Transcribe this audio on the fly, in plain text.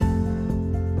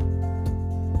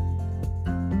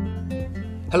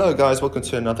Hello guys, welcome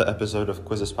to another episode of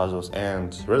Quizzes, Puzzles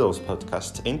and Riddles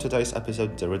podcast. In today's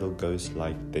episode, the riddle goes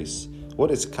like this.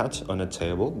 What is cat on a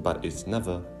table but is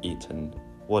never eaten?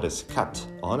 What is cat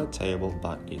on a table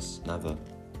but is never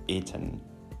eaten?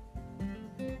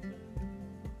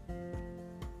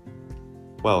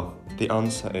 Well, the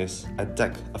answer is a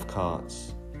deck of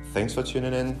cards. Thanks for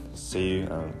tuning in. See you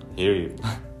and hear you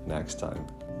next time.